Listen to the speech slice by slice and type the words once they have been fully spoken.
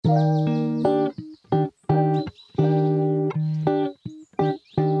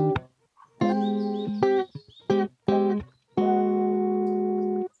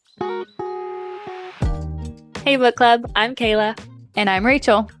Hey, book club. I'm Kayla, And I'm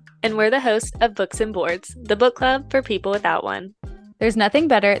Rachel. and we're the hosts of Books and Boards, the book club for people without one. There's nothing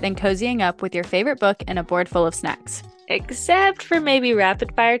better than cozying up with your favorite book and a board full of snacks. Except for maybe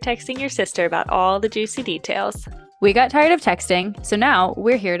rapid fire texting your sister about all the juicy details. We got tired of texting, so now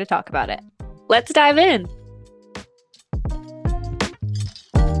we're here to talk about it. Let's dive in.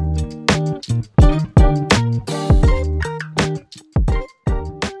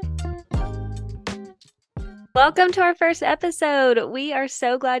 Welcome to our first episode. We are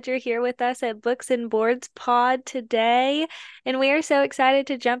so glad you're here with us at Books and Boards Pod today, and we are so excited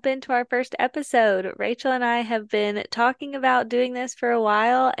to jump into our first episode. Rachel and I have been talking about doing this for a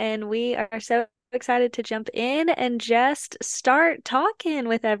while, and we are so excited to jump in and just start talking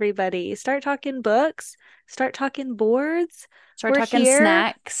with everybody. Start talking books, start talking boards. Start We're talking here.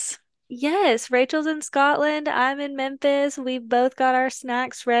 snacks. Yes, Rachel's in Scotland. I'm in Memphis. We've both got our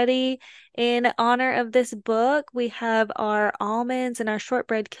snacks ready in honor of this book. We have our almonds and our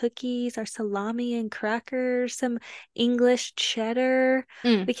shortbread cookies, our salami and crackers, some English cheddar.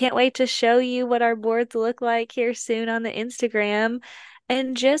 Mm. We can't wait to show you what our boards look like here soon on the Instagram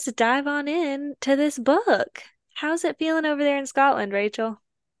and just dive on in to this book. How's it feeling over there in Scotland, Rachel?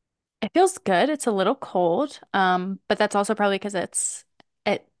 It feels good. It's a little cold, but that's also probably because it's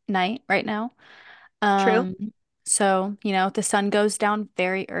at night right now. True. So, the sun goes down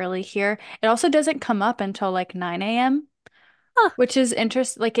very early here. It also doesn't come up until like 9 a.m., Oh, which is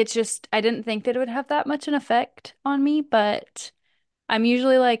interesting. Like, it's just, I didn't think that it would have that much an effect on me, but I'm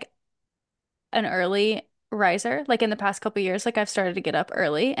usually like an early riser. Like in the past couple years, like I've started to get up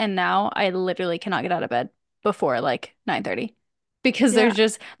early and now I literally cannot get out of bed before like 9:30 because yeah.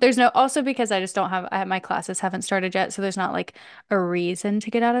 there's no also because I just don't have my classes haven't started yet, so there's not like a reason to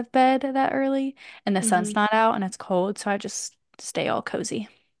get out of bed that early and the sun's hmm not out and it's cold, so I just stay all cozy.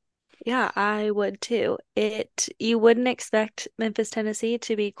 Yeah, I would too. You wouldn't expect Memphis, Tennessee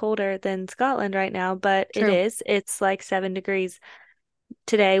to be colder than Scotland right now, but it True. is. It's like 7 degrees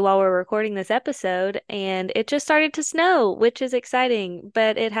today while we're recording this episode, and it just started to snow, which is exciting,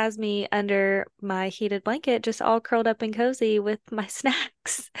 but it has me under my heated blanket, just all curled up and cozy with my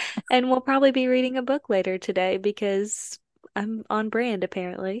snacks. And we'll probably be reading a book later today because I'm on brand,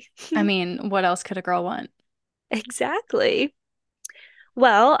 apparently. I mean, what else could a girl want? Exactly.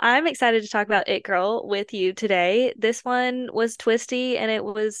 Well, I'm excited to talk about It Girl with you today. This one was twisty and it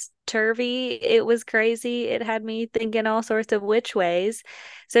was turvy. It was crazy. It had me thinking all sorts of which ways.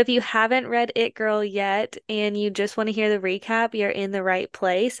 So if you haven't read It Girl yet and you just want to hear the recap, you're in the right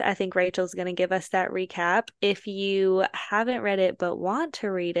place. I think Rachel's going to give us that recap. If you haven't read it but want to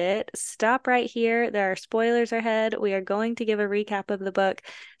read it, stop right here. There are spoilers ahead. We are going to give a recap of the book.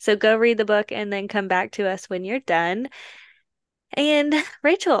 So go read the book and then come back to us when you're done. And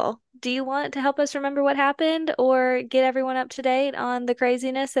Rachel, do you want to help us remember what happened or get everyone up to date on the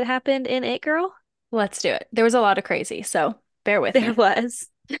craziness that happened in It Girl? Let's do it. There was a lot of crazy, so bear with There me. was.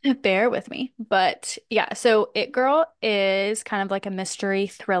 Bear with me. But yeah, so It Girl is kind of like a mystery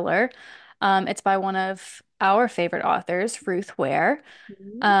thriller. It's by one of our favorite authors, Ruth Ware.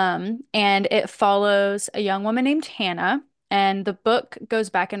 Mhm. And it follows a young woman named Hannah. And the book goes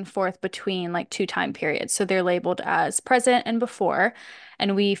back and forth between like two time periods. So they're labeled as present and before.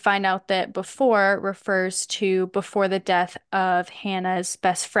 And we find out that before refers to before the death of Hannah's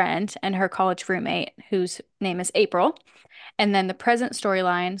best friend and her college roommate, whose name is April. And then the present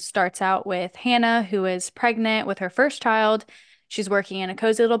storyline starts out with Hannah, who is pregnant with her first child. She's working in a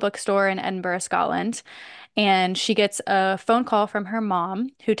cozy little bookstore in Edinburgh, Scotland. And she gets a phone call from her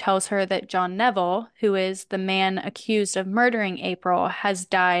mom, who tells her that John Neville, who is the man accused of murdering April, has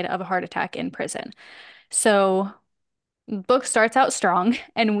died of a heart attack in prison. So book starts out strong,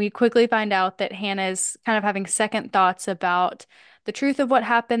 and we quickly find out that Hannah's kind of having second thoughts about the truth of what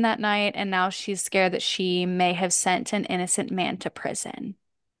happened that night, and now she's scared that she may have sent an innocent man to prison.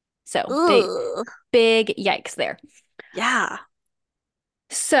 So Ugh. big yikes there. Yeah.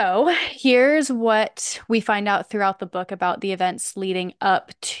 So here's what we find out throughout the book about the events leading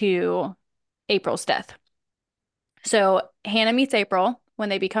up to April's death. So Hannah meets April when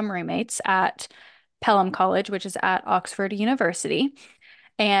they become roommates at Pelham College, which is at Oxford University.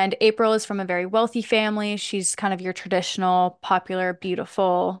 And April is from a very wealthy family. She's kind of your traditional, popular,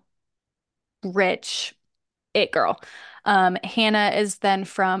 beautiful, rich it girl. Hannah is then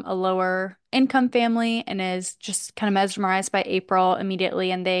from a lower income family and is just kind of mesmerized by April immediately,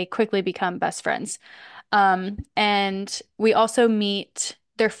 and they quickly become best friends. And we also meet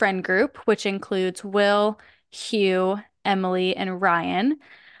their friend group, which includes Will, Hugh, Emily, and Ryan.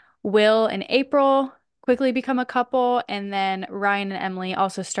 Will and April quickly become a couple, and then Ryan and Emily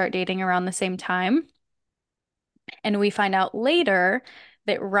also start dating around the same time. And we find out later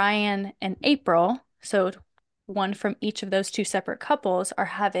that Ryan and April, so one from each of those two separate couples, are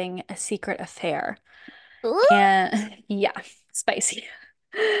having a secret affair. Ooh. And yeah, spicy.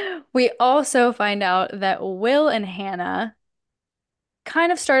 We also find out that Will and Hannah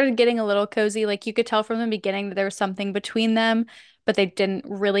kind of started getting a little cozy. Like you could tell from the beginning that there was something between them, but they didn't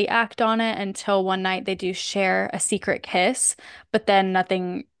really act on it until one night they do share a secret kiss, but then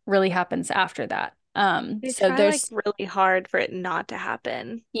nothing really happens after that. They So try like there's, really hard for it not to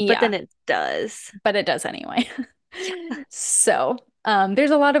happen, but yeah, then it does. but it does anyway. So,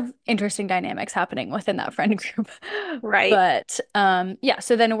 there's a lot of interesting dynamics happening within that friend group. Right. But yeah,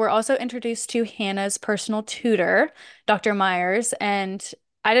 so then we're also introduced to Hannah's personal tutor, Dr. Myers, and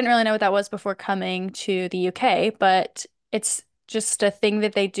I didn't really know what that was before coming to the UK, but it's just a thing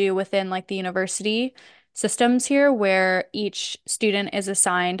that they do within like the university systems here where each student is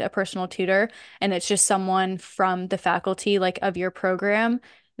assigned a personal tutor, and it's just someone from the faculty like of your program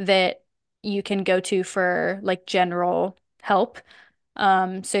that you can go to for like general help.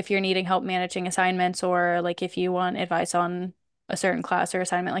 So if you're needing help managing assignments or like if you want advice on a certain class or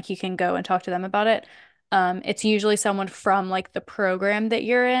assignment, like you can go and talk to them about it. It's usually someone from like the program that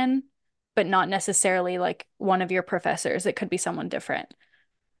you're in, but not necessarily like one of your professors. It could be someone different.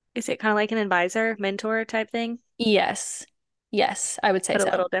 Is it kind of like an advisor, mentor type thing, Yes. Yes, I would say but a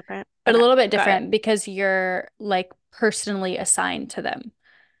so. little different? But a Okay, little bit got it. different because you're like personally assigned to them.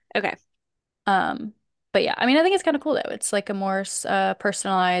 Okay. Um, but yeah, I mean, I think it's kind of cool though. It's like a more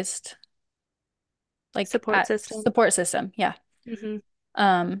personalized like Support at system. support system. Yeah. Hmm.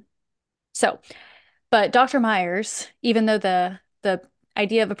 Um, so, but Dr. Myers, even though the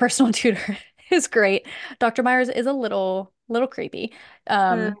idea of a personal tutor is great, Dr. Myers is a little creepy.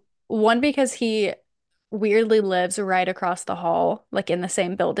 Uh, One because he weirdly lives right across the hall, like in the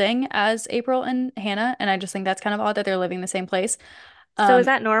same building as April and Hannah, and I just think that's kind of odd that they're living in the same place. so is Um,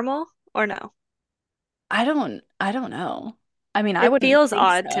 that normal or no? I don't know. I mean, I It wouldn't feels think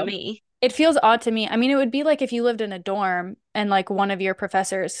odd to so. me. It feels odd to me. I mean, it would be like if you lived in a dorm and like one of your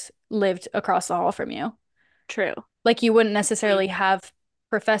professors lived across the hall from you. True. Like you wouldn't Mm. necessarily have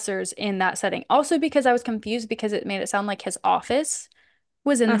professors in that setting. Also because I was confused because it made it sound like his office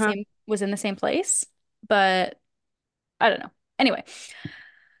Uh-huh. was in the same place, but I don't know. Anyway,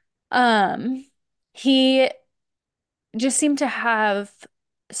 um he just seemed to have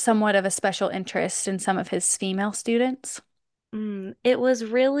somewhat of a special interest in some of his female students. It was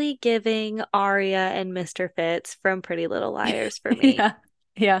really giving Arya and Mr. Fitz from Pretty Little Liars for me. Yeah.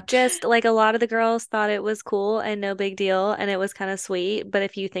 Yeah. Just like a lot of the girls thought it was cool and no big deal, and it was kind of sweet. But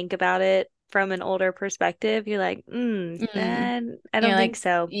if you think about it from an older perspective, you're like, Mm. that, I You're don't think like,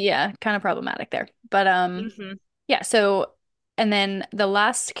 so. yeah, kind of problematic there. But Hmm. yeah, so and then the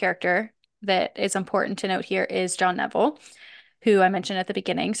last character that is important to note here is John Neville, who I mentioned at the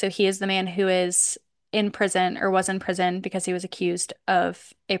beginning. So he is the man who is in prison or was in prison because he was accused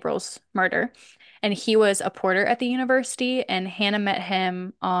of April's murder. And he was a porter at the university, and Hannah met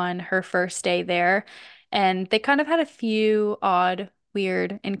him on her first day there. And they kind of had a few odd,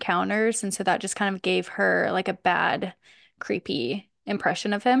 weird encounters. And so that just kind of gave her like a bad, creepy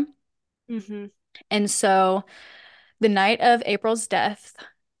impression of him. Hmm. And so the night of April's death,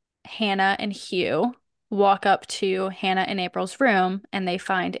 Hannah and Hugh walk up to Hannah and April's room and they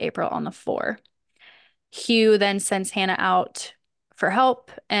find April on the floor. Hugh then sends Hannah out for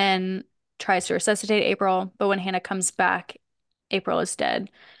help and tries to resuscitate April, but when Hannah comes back, April is dead.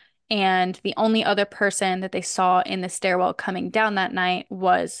 And the only other person that they saw in the stairwell coming down that night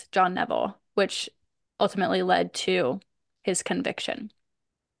was John Neville, which ultimately led to his conviction.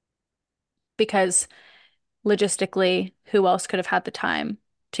 Because logistically, who else could have had the time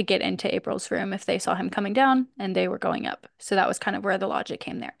to get into April's room if they saw him coming down and they were going up? So that was kind of where the logic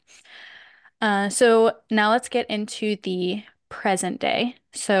came there. So now let's get into the present day.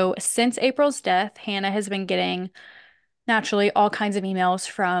 So since April's death, Hannah has been getting naturally all kinds of emails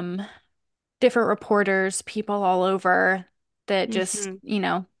from different reporters, people all over that just,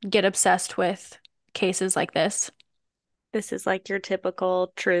 Hmm. get obsessed with cases like this. This is like your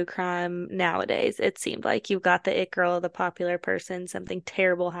typical true crime nowadays. It seemed like you've got the it girl, the popular person, something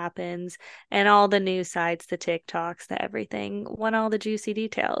terrible happens, and all the news sites, the TikToks, the everything want all the juicy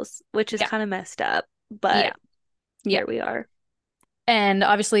details, which is Yeah. kind of messed up. Yeah. But Yeah. here we are. And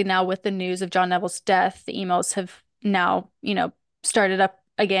obviously now with the news of John Neville's death, the emails have now, started up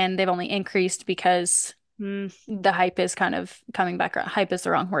again. They've only increased because Mm, the hype is kind of coming back around. Hype is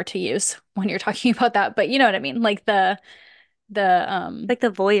the wrong word to use when you're talking about that, but you know what I mean? Like the like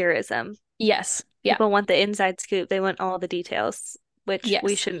the voyeurism. yes. Yeah. People want the inside scoop. They want all the details, which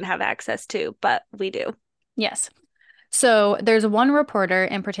we Yes. shouldn't have access to, but we do. Yes. So there's one reporter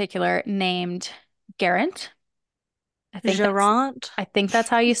in particular named Garrett. I think that's Gérant? I think that's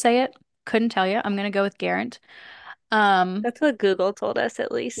how you say it. Couldn't tell you. I'm gonna go with Garrett. Um, That's what Google told us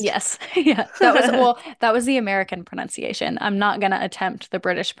at least. yes. Yeah, that was well, that was the American pronunciation. I'm not gonna attempt the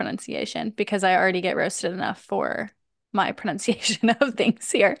British pronunciation because I already get roasted enough for my pronunciation of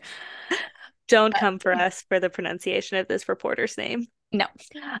things here. Don't come for us for the pronunciation of this reporter's name. No.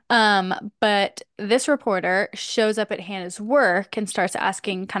 But this reporter shows up at Hannah's work and starts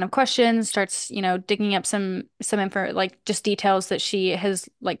asking kind of questions, starts, digging up some info, like just details that she has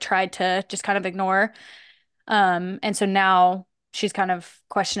like tried to just kind of ignore. And so now she's kind of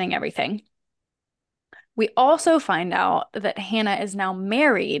questioning everything. We also find out that Hannah is now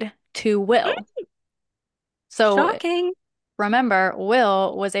married to Will. So Shocking. remember,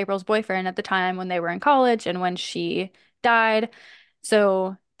 Will was April's boyfriend at the time when they were in college and when she died.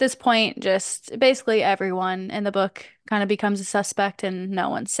 So at this point, just basically everyone in the book kind of becomes a suspect and no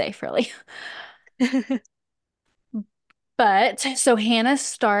one's safe, really. But so Hannah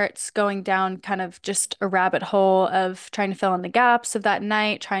starts going down kind of just a rabbit hole of trying to fill in the gaps of that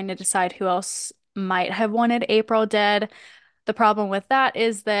night, trying to decide who else might have wanted April dead. The problem with that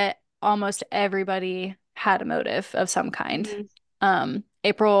is that almost everybody had a motive of some kind. Mhm.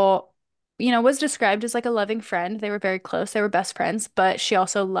 April, was described as like a loving friend. They were very close. They were best friends, but she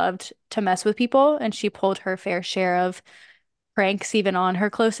also loved to mess with people and she pulled her fair share of pranks even on her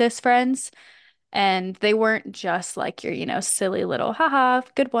closest friends. And they weren't just like your, silly little haha,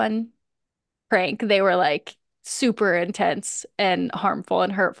 good one prank. They were like super intense and harmful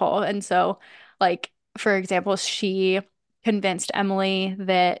and hurtful. And so, like, for example, she convinced Emily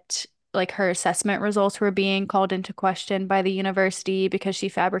that like her assessment results were being called into question by the university because she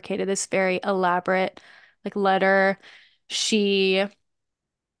fabricated this very elaborate like letter. She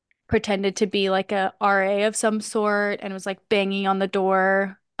pretended to be like a RA of some sort and was like banging on the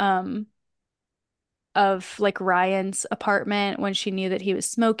door of like Ryan's apartment when she knew that he was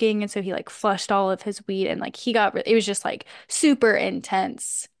smoking. And so he like flushed all of his weed and like it was just like super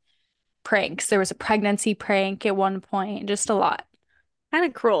intense pranks. There was a pregnancy prank at one point, just a lot. Kind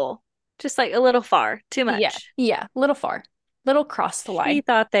of cruel. Just like a little far. Too Yeah. much. Yeah. Little far, little cross the She line.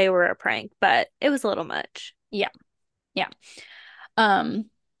 thought they were a prank, but it was a little much. Yeah. Yeah. Um,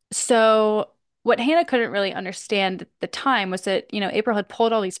 so what Hannah couldn't really understand at the time was that, April had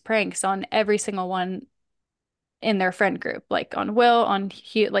pulled all these pranks on every single one in their friend group, like on Will, on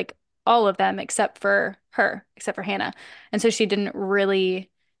Hugh, like all of them except for her, except for Hannah. And so she didn't really,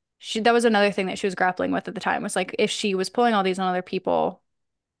 that was another thing that she was grappling with at the time was like, if she was pulling all these on other people,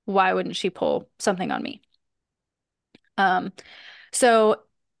 why wouldn't she pull something on me? Um, so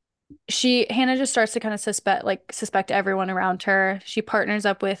Hannah just starts to kind of suspect everyone around her. She partners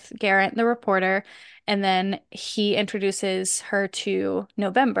up with Garrett, the reporter, and then he introduces her to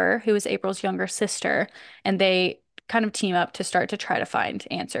November, who is April's younger sister, and they kind of team up to start to try to find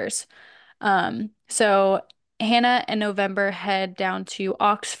answers. So Hannah and November head down to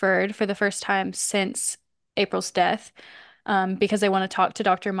Oxford for the first time since April's death, because they want to talk to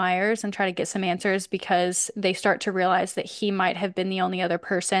Dr. Myers and try to get some answers because they start to realize that he might have been the only other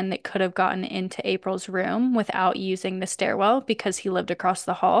person that could have gotten into April's room without using the stairwell because he lived across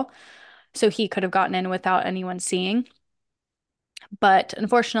the hall. So he could have gotten in without anyone seeing. But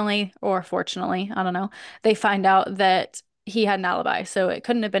unfortunately, or fortunately, I don't know, they find out that he had an alibi, so it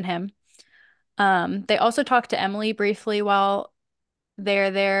couldn't have been him. They also talked to Emily briefly while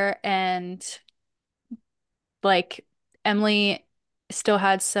they're there, and like Emily still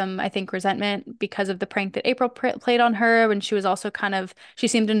had some, I think, resentment because of the prank that April played on her. And she was also she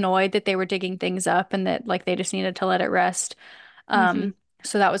seemed annoyed that they were digging things up and that like they just needed to let it rest. Hmm.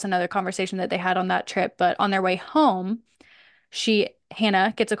 So that was another conversation that they had on that trip. But on their way home,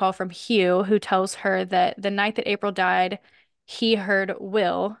 Hannah gets a call from Hugh, who tells her that the night that April died, he heard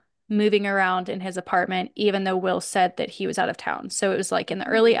Will moving around in his apartment, even though Will said that he was out of town. So it was like in the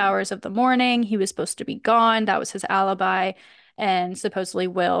early Hmm. hours of the morning, he was supposed to be gone. That was his alibi. And supposedly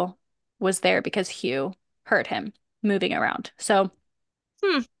Will was there because Hugh heard him moving around. So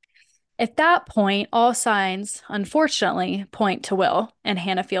Hmm. at that point, all signs, unfortunately, point to Will, and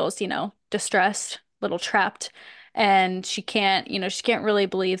Hannah feels, distressed, a little trapped, and she can't really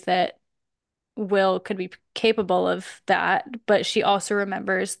believe that Will could be capable of that, but she also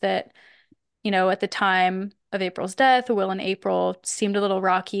remembers that, at the time of April's death, Will and April seemed a little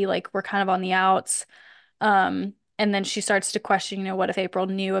rocky, like we're kind of on the outs. And then she starts to question, what if April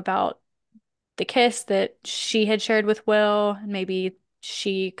knew about the kiss that she had shared with Will. Maybe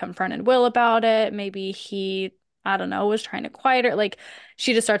she confronted Will about it. Maybe he, I don't know, was trying to quiet her. Like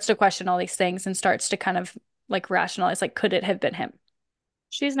she just starts to question all these things and starts to kind of like rationalize, like, could it have been him?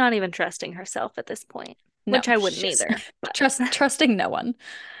 She's not even trusting herself at this point, No, which I wouldn't she's either. But trusting no one.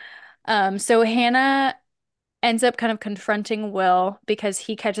 So Hannah ends up kind of confronting Will because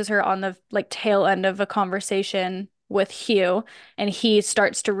he catches her on the like tail end of a conversation with Hugh, and he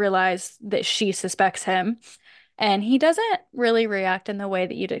starts to realize that she suspects him. And he doesn't really react in the way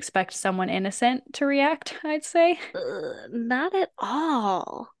that you'd expect someone innocent to react, I'd say. not at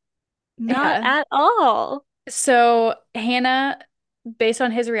all. Not Yeah. at all. So Hannah, based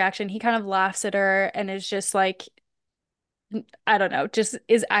on his reaction, he kind of laughs at her and is just like, I don't know, just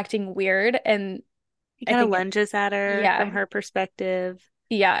is acting weird. And He I kind of think it, lunges at her from yeah, her perspective.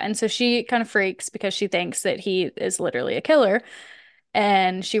 yeah. And so she kind of freaks because she thinks that he is literally a killer.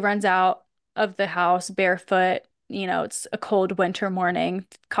 And she runs out of the house barefoot. You know, it's a cold winter morning,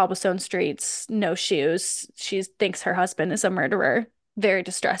 cobblestone streets, no shoes. She thinks her husband is a murderer. Very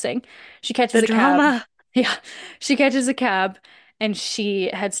distressing. She catches The a cab. drama. Yeah, she catches a cab and she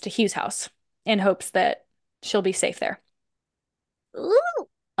heads to Hugh's house in hopes that she'll be safe there. Ooh.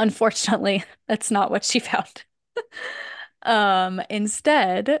 Unfortunately, that's not what she found.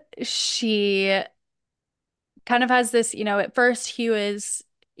 Instead, she kind of has this, at first Hugh is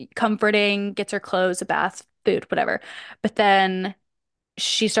comforting, gets her clothes, a bath, food, whatever. But then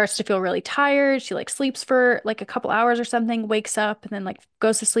she starts to feel really tired. She like sleeps for like a couple hours or something, wakes up and then like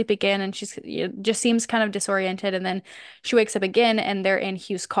goes to sleep again and she's just seems kind of disoriented and then she wakes up again and they're in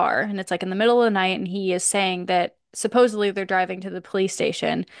Hugh's car and it's like in the middle of the night and he is saying that supposedly they're driving to the police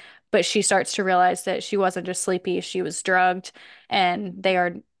station, but she starts to realize that she wasn't just sleepy, she was drugged and they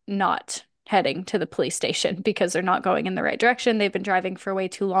are not heading to the police station because they're not going in the right direction. They've been driving for way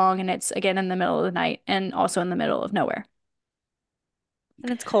too long and it's again in the middle of the night and also in the middle of nowhere.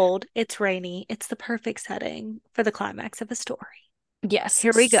 And it's cold. It's rainy. It's the perfect setting for the climax of a story. Yes.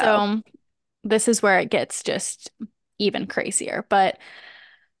 Here we go. So this is where it gets just even crazier. But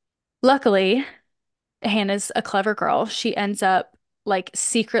luckily, Hannah's a clever girl. She ends up like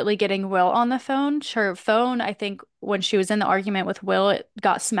secretly getting Will on the phone. Her phone, I think, when she was in the argument with Will, it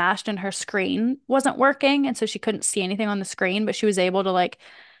got smashed and her screen wasn't working. And so she couldn't see anything on the screen, but she was able to like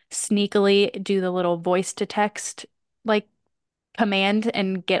sneakily do the little voice to text like command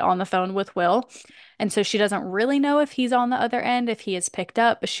and get on the phone with Will. And so she doesn't really know if he's on the other end, if he is picked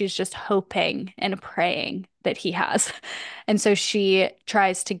up, but she's just hoping and praying that he has. And so she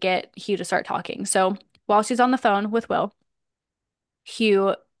tries to get Hugh to start talking. So while she's on the phone with Will,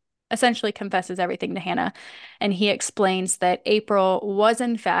 Hugh essentially confesses everything to Hannah. And he explains that April was,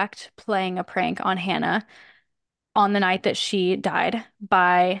 in fact, playing a prank on Hannah on the night that she died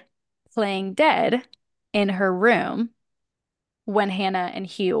by playing dead in her room when Hannah and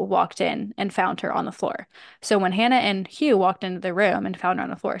Hugh walked in and found her on the floor. So when Hannah and Hugh walked into the room and found her on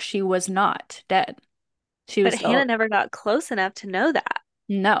the floor, she was not dead. She was But Hannah still, never got close enough to know that.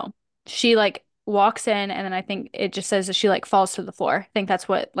 no. She like walks in and then I think it just says that she like falls to the floor. I think that's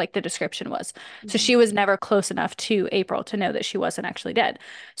what like the description was. So Mhm. she was never close enough to April to know that she wasn't actually dead.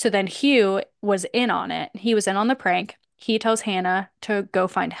 So then Hugh was in on it. He was in on the prank. He tells Hannah to go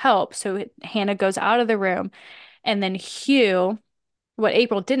find help. So Hannah goes out of the room and then Hugh, what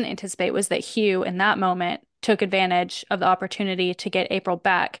April didn't anticipate was that Hugh, in that moment, took advantage of the opportunity to get April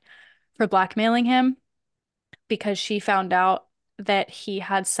back for blackmailing him because she found out that he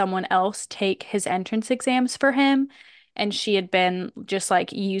had someone else take his entrance exams for him. And she had been just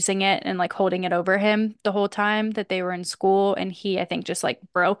like using it and like holding it over him the whole time that they were in school. And he, I think, just like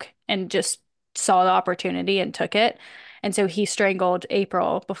broke and just saw the opportunity and took it. And so he strangled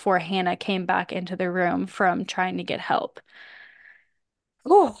April before Hannah came back into the room from trying to get help.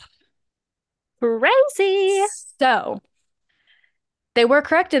 Oh, crazy. So they were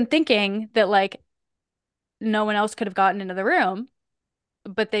correct in thinking that like no one else could have gotten into the room,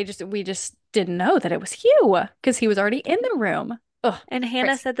 but we just didn't know that it was Hugh because he was already in the room. Ugh, And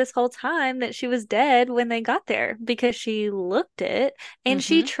Hannah crazy. said this whole time that she was dead when they got there because she looked it and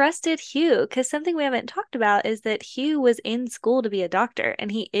she Mm-hmm. trusted Hugh. Because something we haven't talked about is that Hugh was in school to be a doctor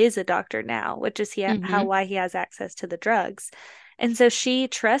and he is a doctor now, which is Mm-hmm. why he has access to the drugs. And so she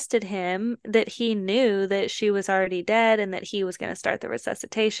trusted him that he knew that she was already dead and that he was going to start the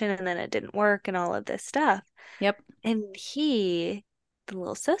resuscitation and then it didn't work and all of this stuff. Yep. And the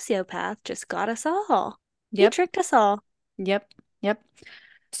little sociopath, just got us all. He Yep. tricked us all. Yep. Yep.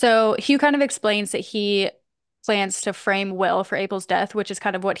 So Hugh kind of explains that he plans to frame Will for April's death, which is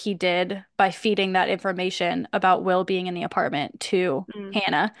kind of what he did by feeding that information about Will being in the apartment to Mm.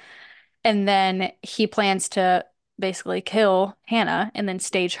 Hannah. And then he plans to basically kill Hannah and then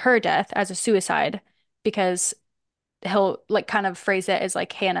stage her death as a suicide because he'll like kind of phrase it as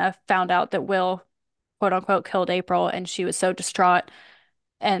like Hannah found out that Will quote unquote killed April, and she was so distraught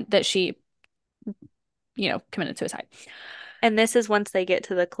and that she, committed suicide. And this is once they get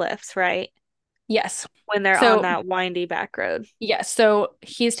to the cliffs, right? Yes. When they're on So, that windy back road. yes. So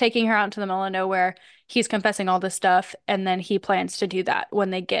he's taking her out into the middle of nowhere. He's confessing all this stuff, and then he plans to do that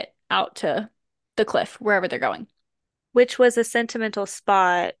when they get out to the cliff, wherever they're going. Which was a sentimental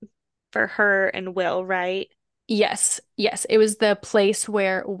spot for her and Will, right? Yes. Yes. It was the place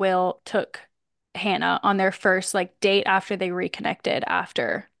where Will took Hannah on their first like date after they reconnected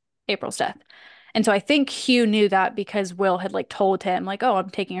after April's death. And so I think Hugh knew that because Will had like told him like, "Oh, I'm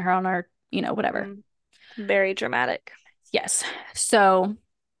taking her on our, whatever." Mm, very dramatic. Yes. So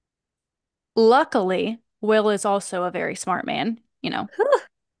luckily, Will is also a very smart man,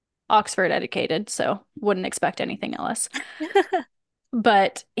 Oxford educated, so wouldn't expect anything else.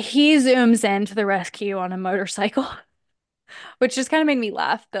 But he zooms in to the rescue on a motorcycle, which just kind of made me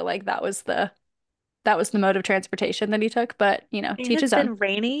laugh that like that was the mode of transportation that he took, but And teach it's his own. been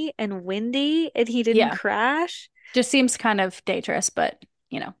rainy and windy and he didn't Yeah. crash. Just seems kind of dangerous, but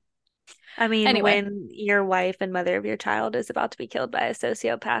I mean, anyway, when your wife and mother of your child is about to be killed by a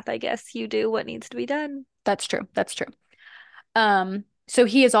sociopath, I guess you do what needs to be done. that's true. That's true. So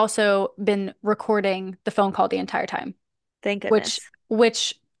he has also been recording the phone call the entire time, Thank which goodness.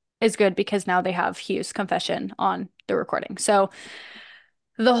 which is good because now they have Hugh's confession on the recording. So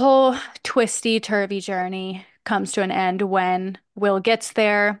the whole twisty turvy journey comes to an end when Will gets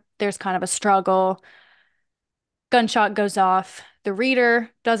there. There's kind of a struggle. Gunshot goes off. The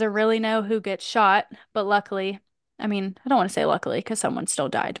reader doesn't really know who gets shot, but luckily, I mean, I don't want to say luckily because someone still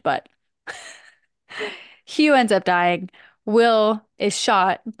died, but Hugh ends up dying. Will is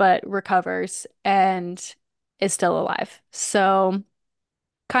shot but recovers and is still alive. So,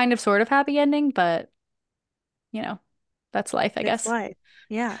 kind of sort of happy ending, but you know, that's life, I It's guess. life.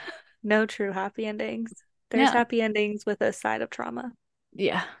 Yeah. No true happy endings. There's Yeah. happy endings with a side of trauma,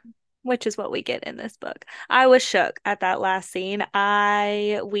 Yeah. which is what we get in this book. I was shook at that last scene.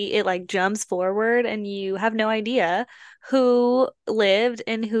 It like jumps forward and you have no idea who lived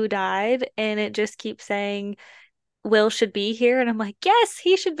and who died. And it just keeps saying, Will should be here. And I'm like, yes,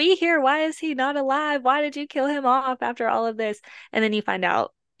 he should be here. Why is he not alive? Why did you kill him off after all of this? And then you find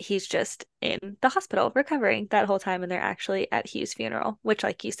out he's just in the hospital recovering that whole time. And they're actually at Hugh's funeral, which,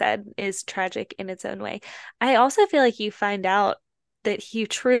 like you said, is tragic in its own way. I also feel like you find out that Hugh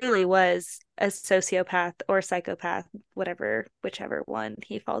truly was a sociopath or psychopath, whichever one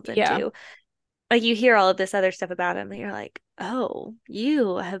he falls Yeah. into. Like you hear all of this other stuff about him, and you're like, oh,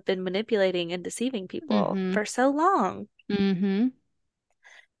 you have been manipulating and deceiving people Mm-hmm. for so long. Mm-hmm.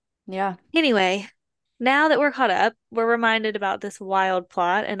 Yeah. Anyway, now that we're caught up, we're reminded about this wild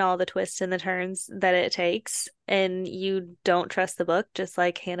plot and all the twists and the turns that it takes. And you don't trust the book, just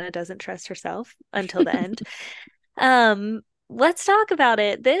like Hannah doesn't trust herself until the end. Let's talk about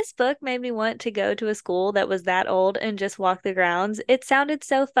it. This book made me want to go to a school that was that old and just walk the grounds. It sounded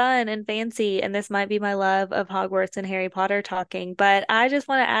so fun and fancy, and this might be my love of Hogwarts and Harry Potter talking, but I just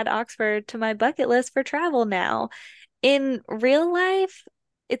want to add Oxford to my bucket list for travel now. In real life,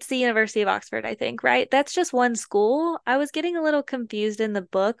 it's the University of Oxford, I think, right? That's just one school. I was getting a little confused in the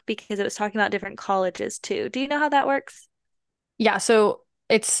book because it was talking about different colleges too. Do you know how that works? Yeah, so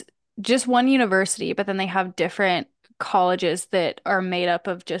it's just one university, but then they have different colleges that are made up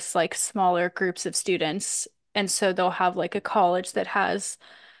of just like smaller groups of students. And so they'll have like a college that has,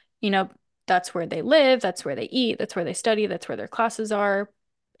 you know, that's where they live, that's where they eat, that's where they study, that's where their classes are.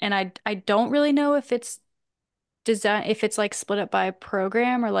 And I don't really know if it's like split up by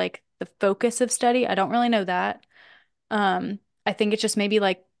program or like the focus of study. I don't really know that. I think it's just maybe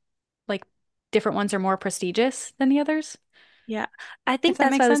like different ones are more prestigious than the others, Yeah. I if think that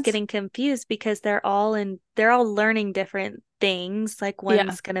that's why makes I was sense. getting confused because they're all learning different things. Like Yeah.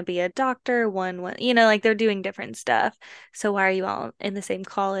 one's gonna be a doctor, like they're doing different stuff. So why are you all in the same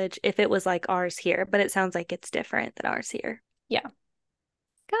college if it was like ours here? But it sounds like it's different than ours here. Yeah.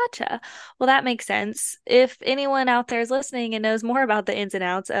 Gotcha. Well, that makes sense. If anyone out there is listening and knows more about the ins and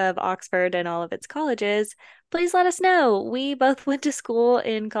outs of Oxford and all of its colleges, please let us know. We both went to school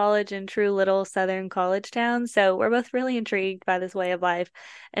in college in true little southern college towns, so we're both really intrigued by this way of life.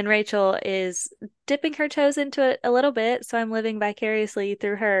 And Rachel is dipping her toes into it a little bit, so I'm living vicariously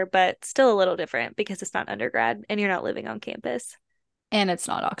through her, but still a little different because it's not undergrad and you're not living on campus. And it's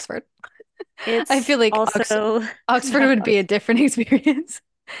not Oxford. I It's feel like also Oxford not would be a Oxford. different experience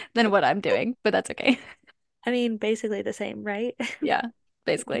than what I'm doing, but that's okay. I mean, basically the same, right? Yeah,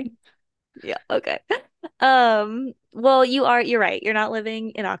 basically. Yeah, okay. Well, you're right. You're not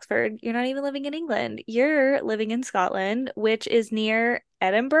living in Oxford. You're not even living in England. You're living in Scotland, which is near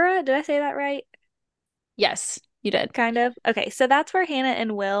Edinburgh. Did I say that right? Yes, you did. Kind of. Okay, so that's where Hannah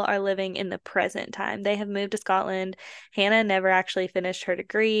and Will are living in the present time. They have moved to Scotland. Hannah never actually finished her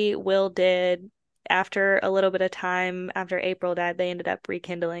degree. Will did. After a little bit of time, after April died, they ended up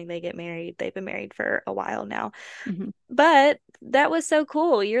rekindling. They get married. They've been married for a while now. Mhm. But that was so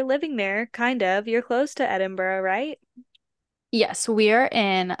cool. You're living there, kind of. You're close to Edinburgh, right? Yes, we are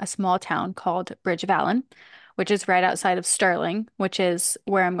in a small town called Bridgevallen, which is right outside of Stirling, which is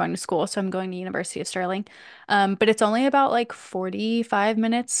where I'm going to school. So I'm going to University of Stirling. But it's only about like 45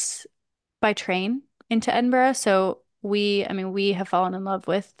 minutes by train into Edinburgh. So I mean, we have fallen in love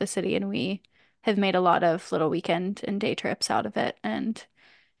with the city and we have made a lot of little weekend and day trips out of it. And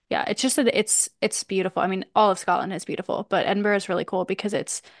yeah, it's just that it's beautiful. I mean, all of Scotland is beautiful, but Edinburgh is really cool because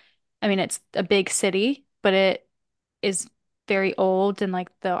I mean, it's a big city, but it is very old and like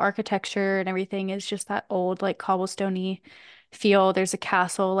the architecture and everything is just that old like cobblestoney feel. There's a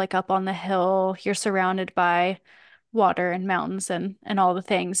castle like up on the hill. You're surrounded by water and mountains and all the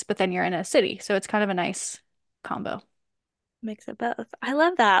things, but then you're in a city. So it's kind of a nice combo. Mix of both. I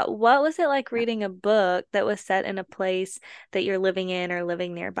love that. What was it like Yeah. reading a book that was set in a place that you're living in or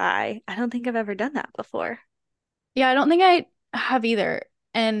living nearby? I don't think I've ever done that before. Yeah, I don't think I have either.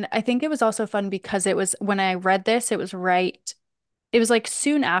 And I think it was also fun because it was when I read this, it was like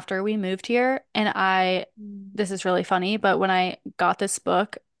soon after we moved here. Mm. This is really funny, but when I got this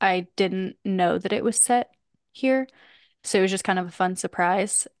book, I didn't know that it was set here. So it was just kind of a fun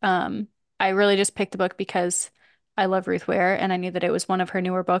surprise. I really just picked the book because I love Ruth Ware and I knew that it was one of her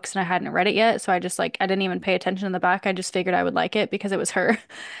newer books and I hadn't read it yet. So I just like, I didn't even pay attention in the back. I just figured I would like it because it was her.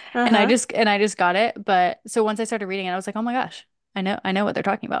 Uh-huh. And I just got it. But so once I started reading it, I was like, oh my gosh, I know what they're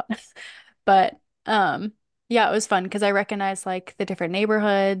talking about. But yeah, it was fun because I recognized like the different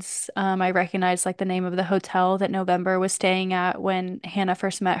neighborhoods. I recognized like the name of the hotel that November was staying at when Hannah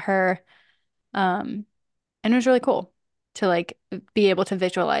first met her. Um, and it was really cool to like be able to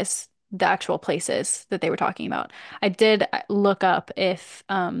visualize the actual places that they were talking about. I did look up if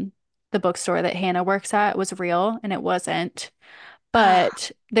the bookstore that Hannah works at was real, and it wasn't. Ah,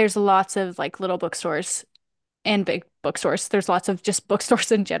 But there's lots of like little bookstores and big bookstores. There's lots of just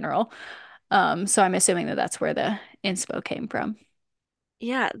bookstores in general. So I'm assuming that that's where the inspo came from.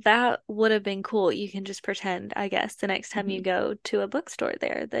 yeah, that would have been cool. You can just pretend, I guess, the next time you Mhm. go to a bookstore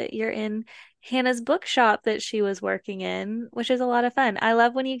there that you're in Hannah's bookshop that she was working in, which is a lot of fun. I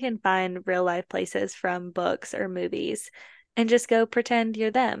love when you can find real life places from books or movies and just go pretend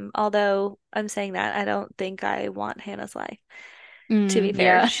you're them. Although I'm saying that, I don't think I want Hannah's life. To be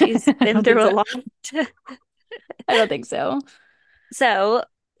fair, Yeah, she's I been don't think through a so. lot. I don't think so. So,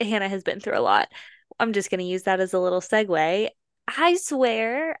 Hannah has been through a lot. I'm just going to use that as a little segue. I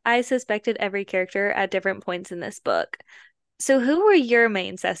swear I suspected every character at different points in this book. So, who were your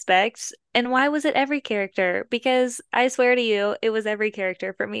main suspects and why was it every character? Because I swear to you, it was every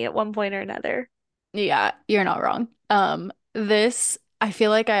character for me at one point or another. Yeah, you're not wrong. This, I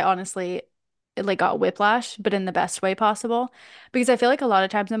feel like I honestly like got whiplash, but in the best way possible. Because I feel like a lot of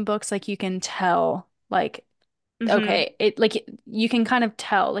times in books, like you can tell, like, Hmm. okay, it like you can kind of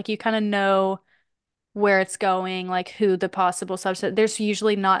tell, like you kind of know where it's going, like who the possible subset. There's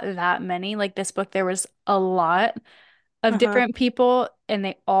usually not that many. Like this book, there was a lot of Uh-huh. different people, and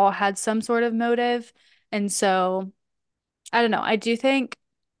they all had some sort of motive. And so I don't know. I do think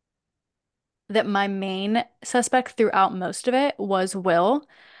that my main suspect throughout most of it was Will.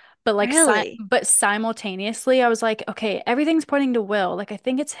 Really? But simultaneously, I was like, okay, everything's pointing to Will. Like, I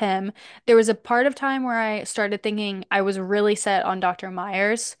think it's him. There was a part of time where I started thinking I was really set on Dr.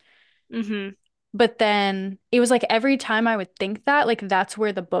 Myers, Hmm. but then it was like every time I would think that, like that's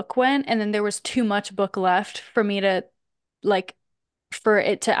where the book went, and then there was too much book left for me to like for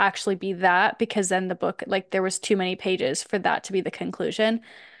it to actually be that because then the book like there was too many pages for that to be the conclusion.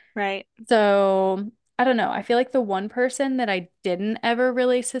 Right. So I don't know. I feel like the one person that I didn't ever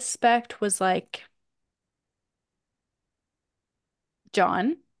really suspect was like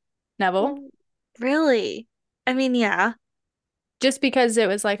John Neville, Well, really? I mean, yeah. just because it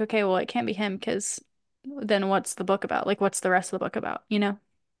was like, okay, well, it can't be him because then what's the book about? Like, what's the rest of the book about, you know?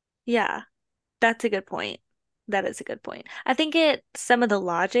 Yeah. That's a good point. That is a good point. I think some of the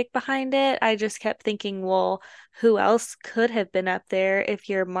logic behind it, I just kept thinking, well, who else could have been up there if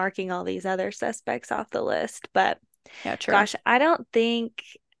you're marking all these other suspects off the list? But Yeah, true. gosh, I don't think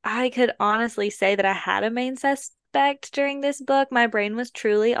I could honestly say that I had a main suspect during this book. My brain was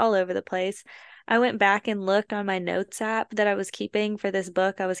truly all over the place. I went back and looked on my notes app that I was keeping for this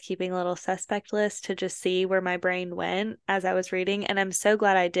book. I was keeping a little suspect list to just see where my brain went as I was reading, and I'm so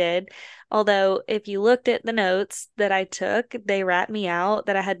glad I did. Although, if you looked at the notes that I took, they rat me out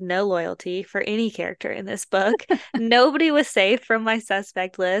that I had no loyalty for any character in this book. Nobody was safe from my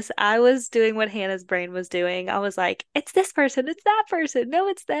suspect list. I was doing what Hannah's brain was doing. I was like, it's this person, it's that person. No,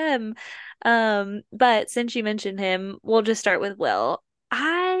 it's them. But since you mentioned him, we'll just start with Will.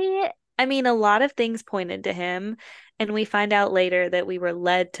 I mean, a lot of things pointed to him, and we find out later that we were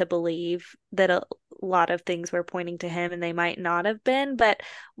led to believe that a lot of things were pointing to him and they might not have been. But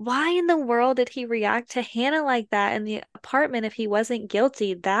why in the world did he react to Hannah like that in the apartment if he wasn't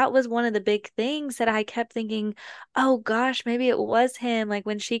guilty? That was one of the big things that I kept thinking, oh gosh, maybe it was him. Like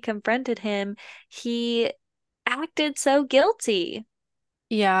when she confronted him, he acted so guilty.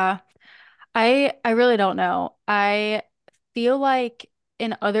 Yeah. I really don't know. I feel like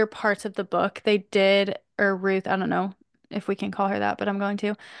in other parts of the book they did, or Ruth, I don't know if we can call her that, but I'm going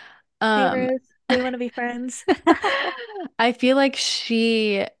to. Hey, Um Ruth, we want to be friends. I feel like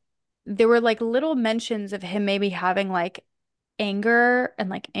there were like little mentions of him maybe having like anger and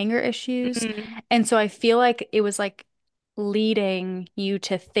like anger issues. Mm, And so I feel like it was like leading you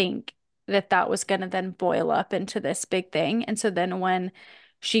to think that that was going to then boil up into this big thing. And so then when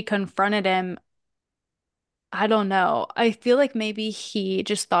she confronted him, I don't know. I feel like maybe he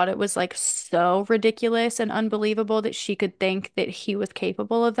just thought it was like so ridiculous and unbelievable that she could think that he was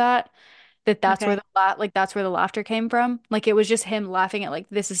capable of that. That's where okay, the that's where the laughter came from. Like it was just him laughing at like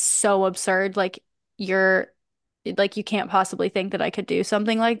this is so absurd. You're like you can't possibly think that I could do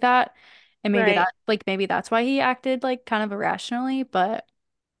something like that. And right. maybe that's why he acted like kind of irrationally, but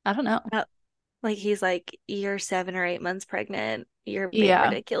I don't know. Like he's like, you're 7 or 8 months pregnant. You're being Yeah.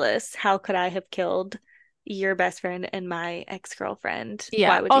 ridiculous. How could I have killed your best friend and my ex-girlfriend? Yeah.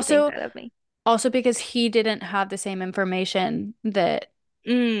 Why would you think that of me? Also because he didn't have the same information that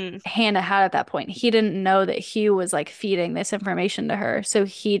Mm, Hannah had at that point. He didn't know that he was like feeding this information to her. So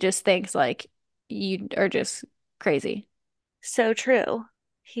he just thinks like you are just crazy. so true.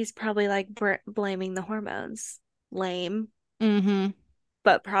 He's probably like blaming the hormones. Lame, Mm-hmm.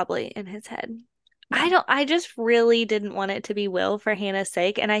 but probably in his head. Yeah. I just really didn't want it to be Will for Hannah's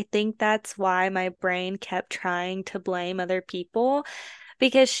sake. And I think that's why my brain kept trying to blame other people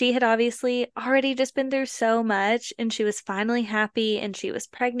because she had obviously already just been through so much and she was finally happy and she was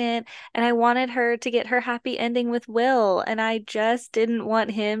pregnant. And I wanted her to get her happy ending with Will. And I just didn't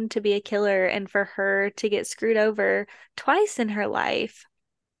want him to be a killer and for her to get screwed over twice in her life.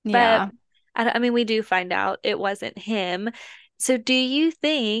 But Yeah. I mean, we do find out it wasn't him. So do you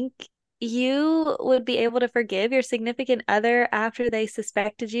think you would be able to forgive your significant other after they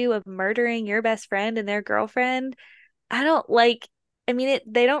suspected you of murdering your best friend and their girlfriend? I don't like, I mean,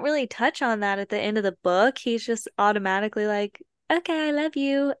 they don't really touch on that at the end of the book. He's just automatically like, okay, I love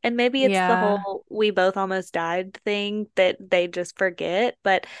you. And maybe it's the Yeah. whole we both almost died thing that they just forget.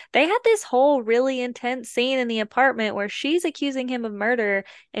 But they had this whole really intense scene in the apartment where she's accusing him of murder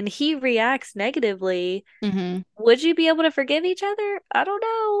and he reacts negatively. Mm-hmm. Would you be able to forgive each other? I don't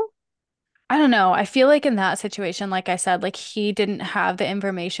know. I don't know. I feel like in that situation, like I said, like he didn't have the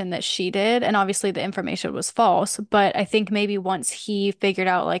information that she did. And obviously the information was false. But I think maybe once he figured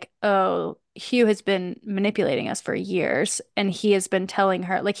out, like, oh, Hugh has been manipulating us for years and he has been telling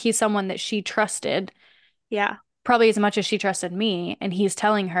her, like, he's someone that she trusted, Yeah. probably as much as she trusted me. And he's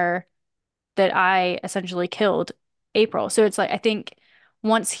telling her that I essentially killed April. So it's like,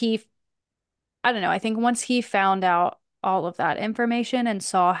 once he, I don't know, I think once he found out all of that information and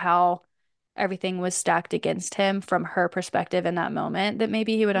saw how everything was stacked against him from her perspective in that moment, that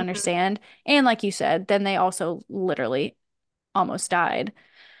maybe he would Mhm. understand. And like you said, then they also literally almost died.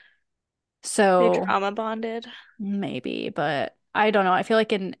 They So trauma bonded. maybe, but I don't know. I feel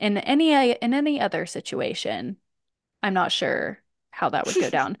like in any other situation, I'm not sure how that would go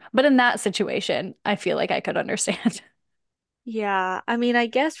down. But in that situation, I feel like I could understand. Yeah, I mean, I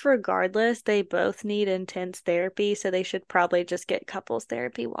guess regardless, they both need intense therapy, so they should probably just get couples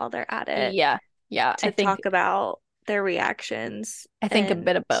therapy while they're at it Yeah. Yeah, to talk about their reactions I think a and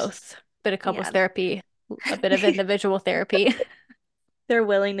bit of both. Bit of couples yeah, therapy, a bit of individual therapy. their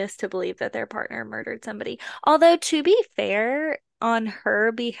willingness to believe that their partner murdered somebody. Although, to be fair, on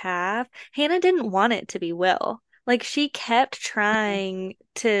her behalf, Hannah didn't want it to be Will. Like, she kept trying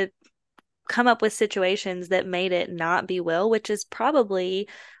to come up with situations that made it not be Will, which is probably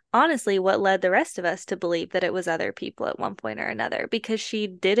honestly what led the rest of us to believe that it was other people at one point or another because she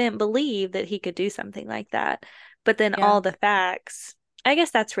didn't believe that he could do something like that. But then Yeah. all the facts, I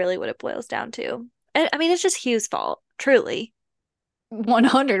guess that's really what it boils down to. I mean, it's just Hugh's fault, truly.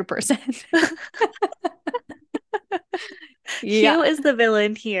 100%. Yeah. Hugh is the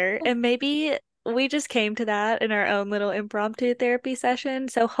villain here, and maybe we just came to that in our own little impromptu therapy session.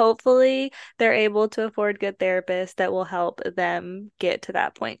 So hopefully they're able to afford good therapists that will help them get to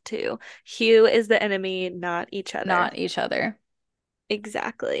that point too. Hugh is the enemy, not each other. Not each other.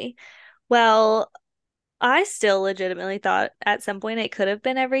 Exactly. Well, I still legitimately thought at some point it could have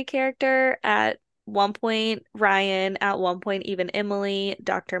been every character. At one point, Ryan, at one point, even Emily,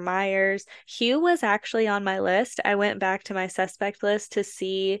 Dr. Myers. Hugh was actually on my list. I went back to my suspect list to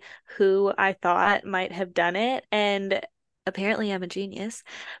see who I thought might have done it. And apparently, I'm a genius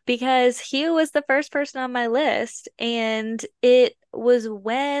because Hugh was the first person on my list. And it was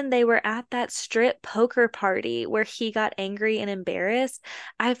when they were at that strip poker party where he got angry and embarrassed.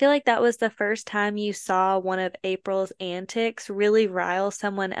 I feel like that was the first time you saw one of April's antics really rile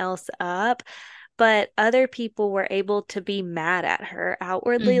someone else up, but other people were able to be mad at her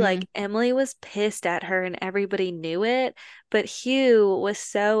outwardly. Hmm. Like Emily was pissed at her and everybody knew it, but Hugh was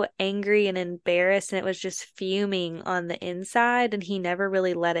so angry and embarrassed and it was just fuming on the inside and he never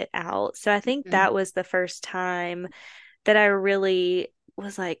really let it out. So I think Hmm. that was the first time that I really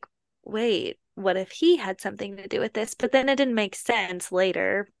was like, wait, what if he had something to do with this? But then it didn't make sense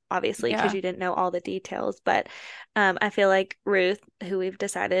later, obviously, because Yeah. you didn't know all the details. But I feel like Ruth, who we've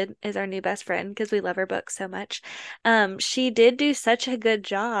decided is our new best friend because we love her books so much, she did do such a good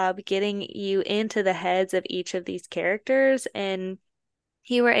job getting you into the heads of each of these characters and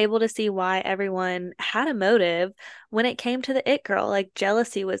you were able to see why everyone had a motive when it came to the it girl. Like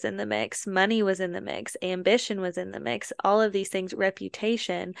jealousy was in the mix, money was in the mix, ambition was in the mix, all of these things,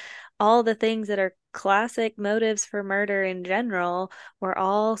 reputation, all the things that are classic motives for murder in general were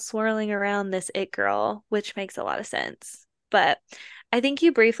all swirling around this it girl, which makes a lot of sense. But I think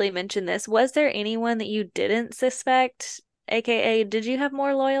you briefly mentioned this. Was there anyone that you didn't suspect? AKA, did you have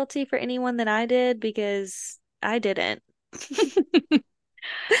more loyalty for anyone than I did? Because I didn't.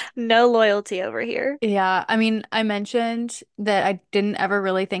 No loyalty over here. Yeah, I mean, I mentioned that I didn't ever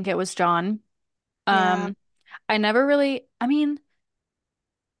really think it was John. Yeah. Um, I mean,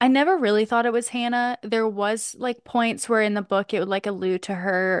 I never really thought it was Hannah. There was like points where in the book it would like allude to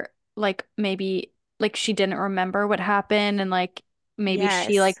her, like maybe like she didn't remember what happened and like maybe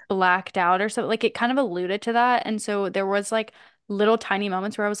she like Yes. blacked out or something. Like it kind of alluded to that. And so there was like little tiny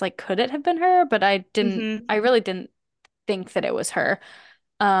moments where I was like, could it have been her? But Hmm. I really didn't think that it was her.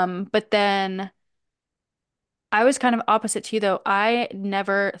 But then I was kind of opposite to you though. I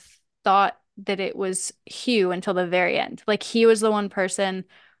never thought that it was Hugh until the very end. Like he was the one person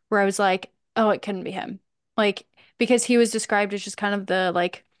where I was like, oh, it couldn't be him. Like because he was described as just kind of the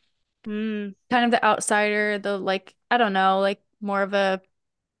like Mm, kind of the outsider, the like I don't know, like more of a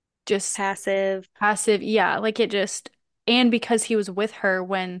just passive. passive. Yeah, like it just and because he was with her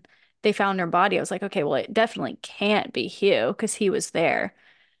when they found her body, I was like, okay, well, it definitely can't be Hugh because he was there.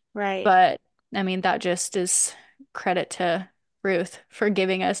 Right. But I mean, that just is credit to Ruth for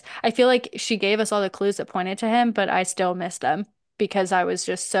giving us. I feel like she gave us all the clues that pointed to him, but I still missed them because I was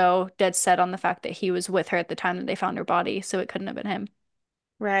just so dead set on the fact that he was with her at the time that they found her body, so it couldn't have been him.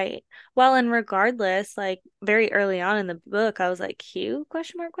 Right. Well, and regardless, like very early on in the book, I was like, Hugh?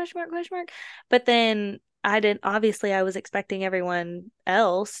 Question mark, question mark, question mark. But then I didn't, obviously, I was expecting everyone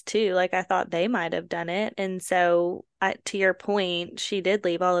else too. Like I thought they might have done it. And so, to your point, she did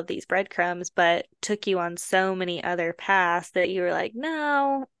leave all of these breadcrumbs, but took you on so many other paths that you were like,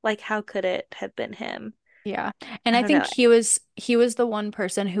 no, like how could it have been him? Yeah. And I I don't think know. he was the one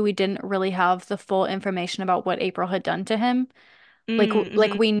person who we didn't really have the full information about what April had done to him. Like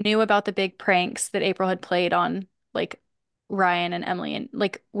Mm-hmm. we knew about the big pranks that April had played on like Ryan and Emily and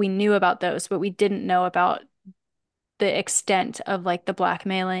like we knew about those, but we didn't know about the extent of like the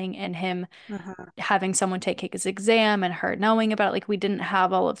blackmailing and him Uh-huh. having someone take his exam and her knowing about it. Like we didn't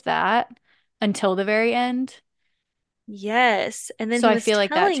have all of that until the very end. Yes. And then So he I was feel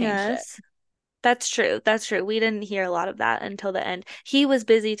like that telling changed it. us, that's true. That's true. We didn't hear a lot of that until the end. He was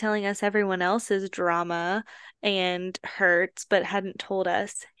busy telling us everyone else's drama and hurts, but hadn't told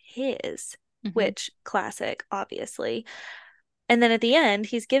us his, Hmm. which classic, obviously. And then at the end,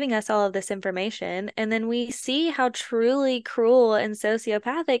 he's giving us all of this information, and then we see how truly cruel and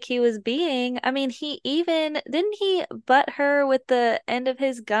sociopathic he was being. I mean, he even didn't he butt her with the end of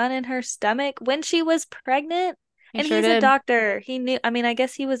his gun in her stomach when she was pregnant? He And sure he's a did. doctor. He knew, I mean, I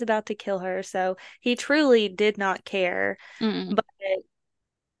guess he was about to kill her, so he truly did not care. Mm-mm. But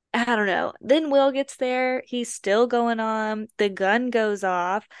I don't know. Then Will gets there. He's still going on. The gun goes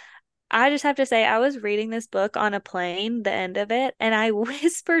off. I just have to say, I was reading this book on a plane, the end of it, and I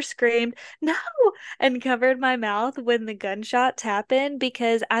whisper screamed, no, and covered my mouth when the gunshots happened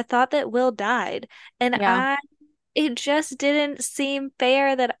because I thought that Will died. And Yeah. it just didn't seem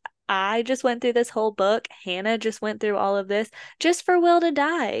fair that I just went through this whole book. Hannah just went through all of this just for Will to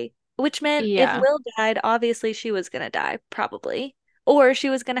die, which meant if Yeah. Will died, obviously she was going to die, probably. Or she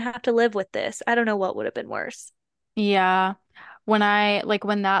was going to have to live with this. I don't know what would have been worse. Yeah. When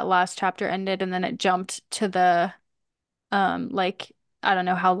that last chapter ended and then it jumped to the like I don't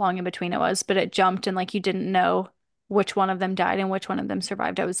know how long in between it was, but it jumped and like you didn't know which one of them died and which one of them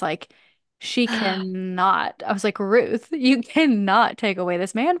survived. I was like, she cannot. I was like, Ruth, you cannot take away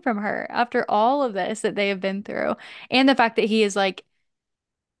this man from her after all of this that they have been through. And the fact that he is like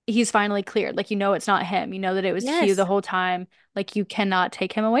he's finally cleared. Like you know it's not him. You know that it was Hugh the Yes. whole time. Like you cannot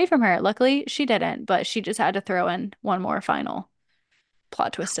take him away from her. Luckily, she didn't, but she just had to throw in one more final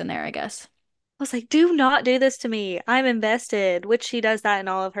plot twist in there, I guess. I was like, do not do this to me. I'm invested, which she does that in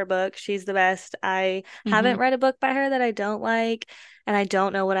all of her books. She's the best. I Hmm. haven't read a book by her that I don't like, and I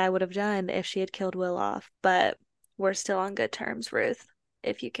don't know what I would have done if she had killed Will off, but we're still on good terms, Ruth,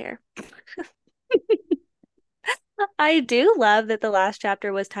 if you care. I do love that the last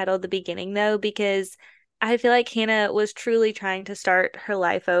chapter was titled The Beginning, though, because I feel like Hannah was truly trying to start her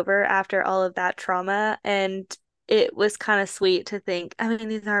life over after all of that trauma. And it was kind of sweet to think, I mean,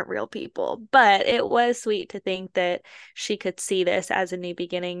 these aren't real people, but it was sweet to think that she could see this as a new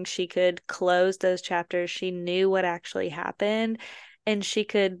beginning. She could close those chapters. She knew what actually happened. And she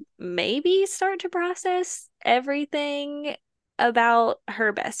could maybe start to process everything about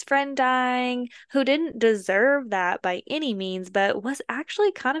her best friend dying, who didn't deserve that by any means, but was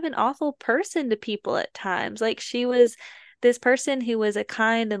actually kind of an awful person to people at times. Like she was this person who was a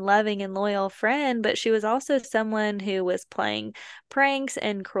kind and loving and loyal friend, but she was also someone who was playing pranks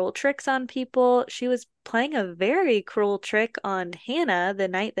and cruel tricks on people. She was playing a very cruel trick on Hannah the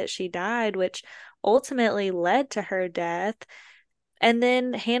night that she died, which ultimately led to her death. And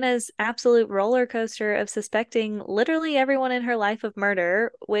then Hannah's absolute roller coaster of suspecting literally everyone in her life of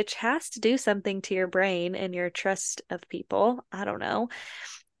murder, which has to do something to your brain and your trust of people. I don't know.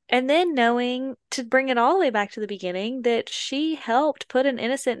 And then knowing, to bring it all the way back to the beginning, that she helped put an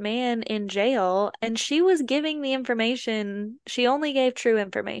innocent man in jail and she was giving the information. She only gave true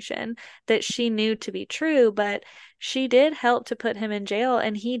information that she knew to be true, but she did help to put him in jail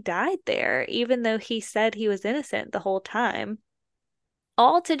and he died there, even though he said he was innocent the whole time,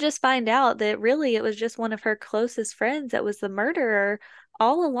 all to just find out that really it was just one of her closest friends that was the murderer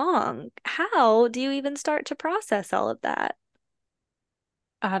all along. How do you even start to process all of that?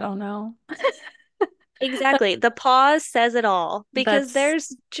 I don't know. Exactly. The pause says it all because That's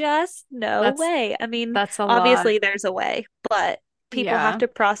there's just no that's way. I mean, that's a lot. obviously there's a way, but people have Yeah. to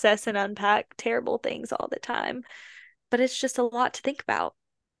process and unpack terrible things all the time. But it's just a lot to think about.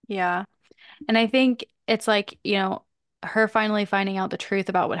 Yeah. And I think it's like, her finally finding out the truth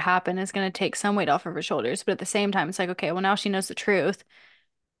about what happened is going to take some weight off of her shoulders. But at the same time, it's like, okay, well, now she knows the truth.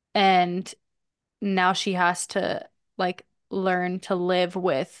 And now she has to like learn to live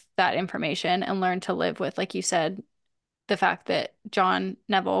with that information and learn to live with, like you said, the fact that John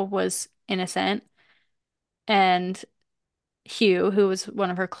Neville was innocent and Hugh, who was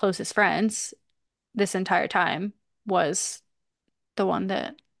one of her closest friends this entire time, was the one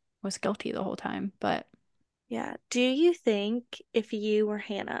that was guilty the whole time. But Yeah. Do you think if you were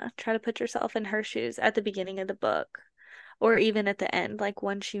Hannah, try to put yourself in her shoes at the beginning of the book or even at the end, like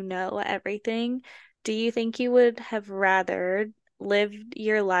once you know everything, do you think you would have rather lived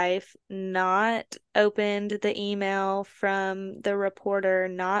your life, not opened the email from the reporter,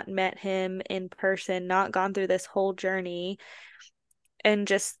 not met him in person, not gone through this whole journey, and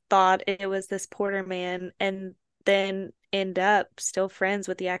just thought it was this Porter man and then end up still friends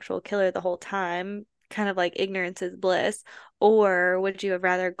with the actual killer the whole time, kind of like ignorance is bliss? Or would you have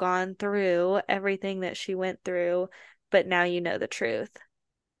rather gone through everything that she went through, but now you know the truth?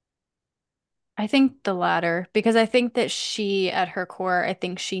 I think the latter, because I think that she, at her core, I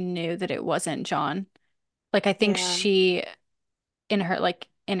think she knew that it wasn't John. Like, I think Yeah. she, in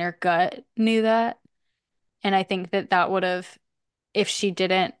her gut, knew that. And I think that that would have, if she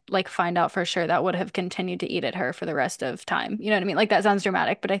didn't like find out for sure, that would have continued to eat at her for the rest of time. You know what I mean? Like, that sounds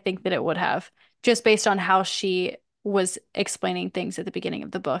dramatic, but I think that it would have, just based on how she was explaining things at the beginning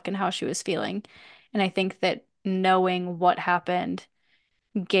of the book and how she was feeling. And I think that knowing what happened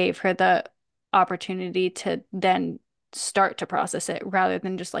gave her the opportunity to then start to process it rather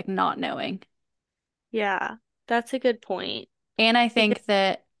than just like not knowing. Yeah. That's a good point. And I Because think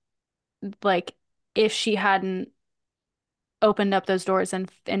that like if she hadn't opened up those doors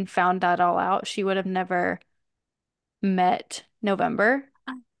and found that all out, she would have never met November.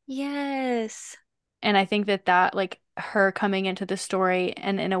 Yes. And I think that like her coming into the story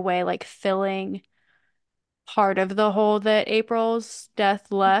and in a way like filling part of the hole that April's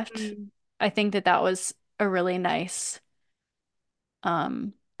death left, Mhm. I think that that was a really nice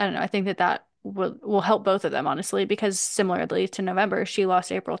I don't know, I think that that will help both of them honestly because similarly to November, she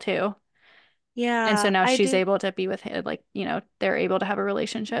lost April too. And so Yeah, now I she's do. able to be with him, like, they're able to have a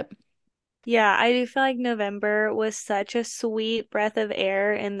relationship. Yeah, I do feel like November was such a sweet breath of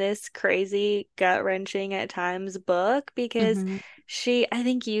air in this crazy, gut-wrenching at times book because Hmm. I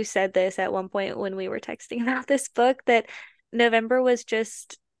think you said this at one point when we were texting about this book, that November was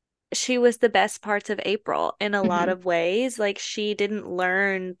just she was the best parts of April in a lot Hmm. of ways. Like she didn't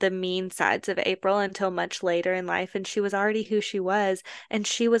learn the mean sides of April until much later in life, and she was already who she was. And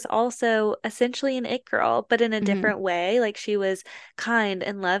she was also essentially an it girl, but in a Hmm. different way. Like she was kind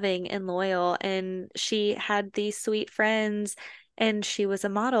and loving and loyal, and she had these sweet friends. And she was a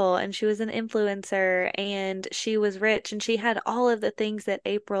model and she was an influencer and she was rich and she had all of the things that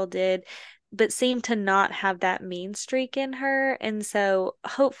April did but seemed to not have that mean streak in her. And so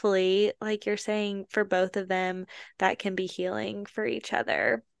hopefully, like you're saying, for both of them, that can be healing for each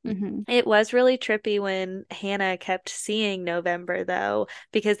other. Hmm. It was really trippy when Hannah kept seeing November, though,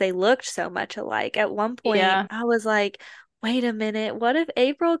 because they looked so much alike. At one point, Yeah. I was like, wait a minute, what if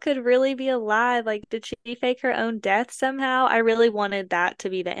April could really be alive? Like, did she fake her own death somehow? I really wanted that to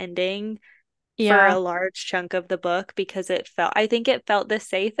be the ending for Yeah. a large chunk of the book because I think it felt the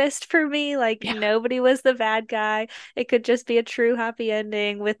safest for me. Like Yeah. nobody was the bad guy. It could just be a true happy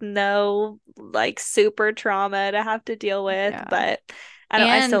ending with no like super trauma to have to deal with. Yeah. But I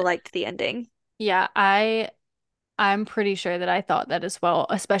And still liked the ending. yeah, I'm pretty sure that I thought that as well,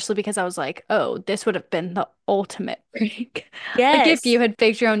 especially because I was like, oh, this would have been the ultimate freak. Like if Yes, you had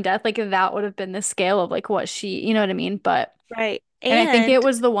faked your own death, like that would have been the scale of like what you know what I mean? But right. and I think it And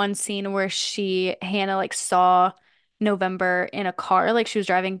was the one scene where Hannah like saw November in a car, like she was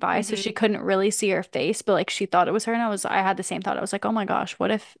driving by, so she mhm. couldn't really see her face, but like she thought it was her. And I had the same thought. I was like, oh my gosh,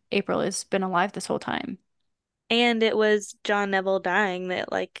 what if April has been alive this whole time? And it was John Neville dying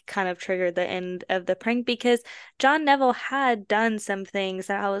that like kind of triggered the end of the prank because John Neville had done some things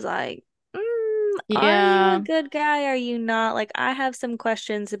that I was like, are you a Yeah. good guy? Are you not? Like, I have some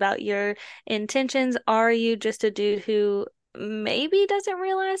questions about your intentions. Are you just a dude who maybe doesn't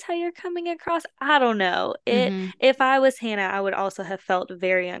realize how you're coming across? I don't know. Hmm. If I was Hannah, I would also have felt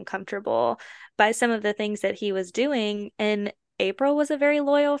very uncomfortable by some of the things that he was doing. And April was a very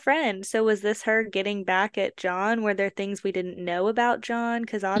loyal friend. So was this her getting back at John? Were there things we didn't know about John?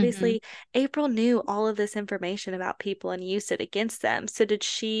 Because Hmm. obviously April knew all of this information about people and used it against them. So did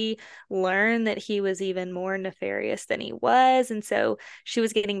she learn that he was even more nefarious than he was? And so she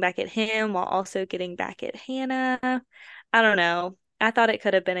was getting back at him while also getting back at Hannah. I don't know. I thought it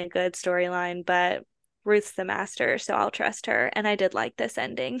could have been a good storyline, but Ruth's the master, so I'll trust her. And I did like this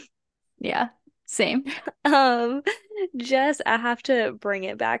ending. Yeah. Same. Um, I have to bring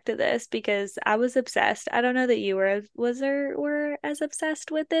it back to this because I was obsessed. I don't know that you were as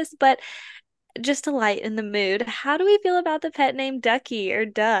obsessed with this, but just to lighten the mood, how do we feel about the pet name Ducky or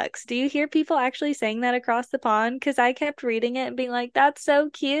Ducks? Do you hear people actually saying that across the pond? Because I kept reading it and being like, that's so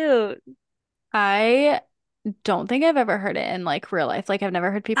cute. I don't think I've ever heard it in like real life. Like I've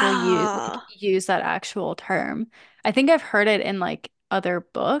never heard people Oh, use that actual term. I think I've heard it in like other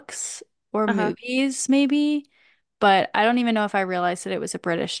books or uh-huh. movies maybe, but I don't even know if I realized that it was a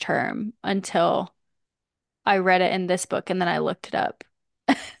British term until I read it in this book and then I looked it up.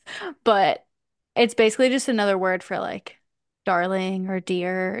 But it's basically just another word for like darling or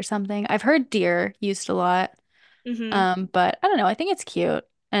dear or something. I've heard dear used a lot. Mm-hmm. But I don't know, I think it's cute.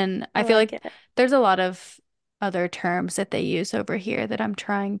 And I I feel like like it. there's a lot of other terms that they use over here that I'm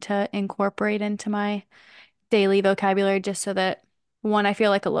trying to incorporate into my daily vocabulary just so that one, I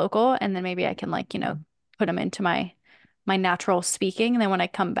feel like a local, and then maybe I can like, put them into my natural speaking. And then when I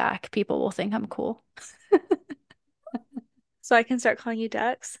come back, people will think I'm cool. So I can start calling you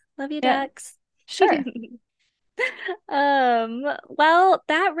Ducks. Love you, Yeah, Ducks. sure. Well,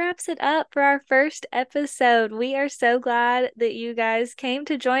 that wraps it up for our first episode. We are so glad that you guys came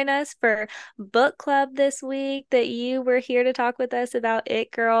to join us for book club this week, that you were here to talk with us about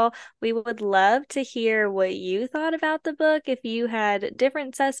It Girl. We would love to hear what you thought about the book, if you had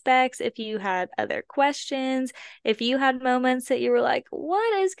different suspects, if you had other questions, if you had moments that you were like,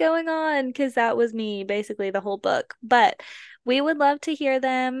 what is going on? Because that was me basically the whole book. But we would love to hear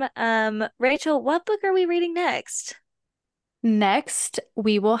them. Rachel, what book are we reading next? Next,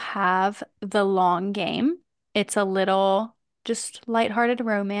 we will have The Long Game. It's a little just lighthearted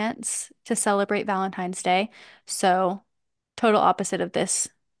romance to celebrate Valentine's Day. So total opposite of this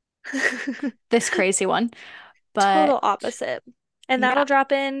crazy one. But Total opposite. And that'll yeah,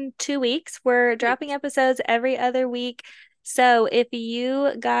 drop in 2 weeks. We're dropping weeks. episodes every other week. So if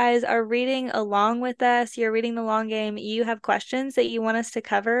you guys are reading along with us, you're reading the long game, you have questions that you want us to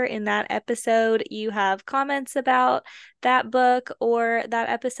cover in that episode, you have comments about that book or that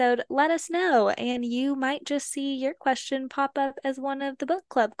episode, let us know. And you might just see your question pop up as one of the book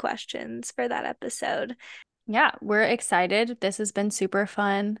club questions for that episode. Yeah, we're excited. This has been super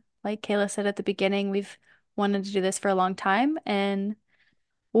fun. Like Kayla said at the beginning, we've wanted to do this for a long time and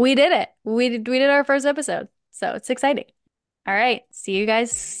we did it. We did our first episode. So it's exciting. All right, see you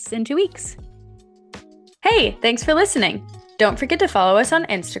guys in 2 weeks. Hey, thanks for listening. Don't forget to follow us on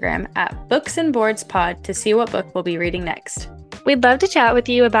Instagram at Books and Boards Pod to see what book we'll be reading next. We'd love to chat with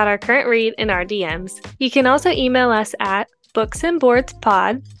you about our current read in our DMs. You can also email us at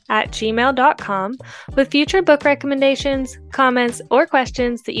booksandboardspod@gmail.com with future book recommendations, comments, or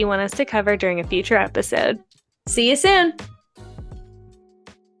questions that you want us to cover during a future episode. See you soon.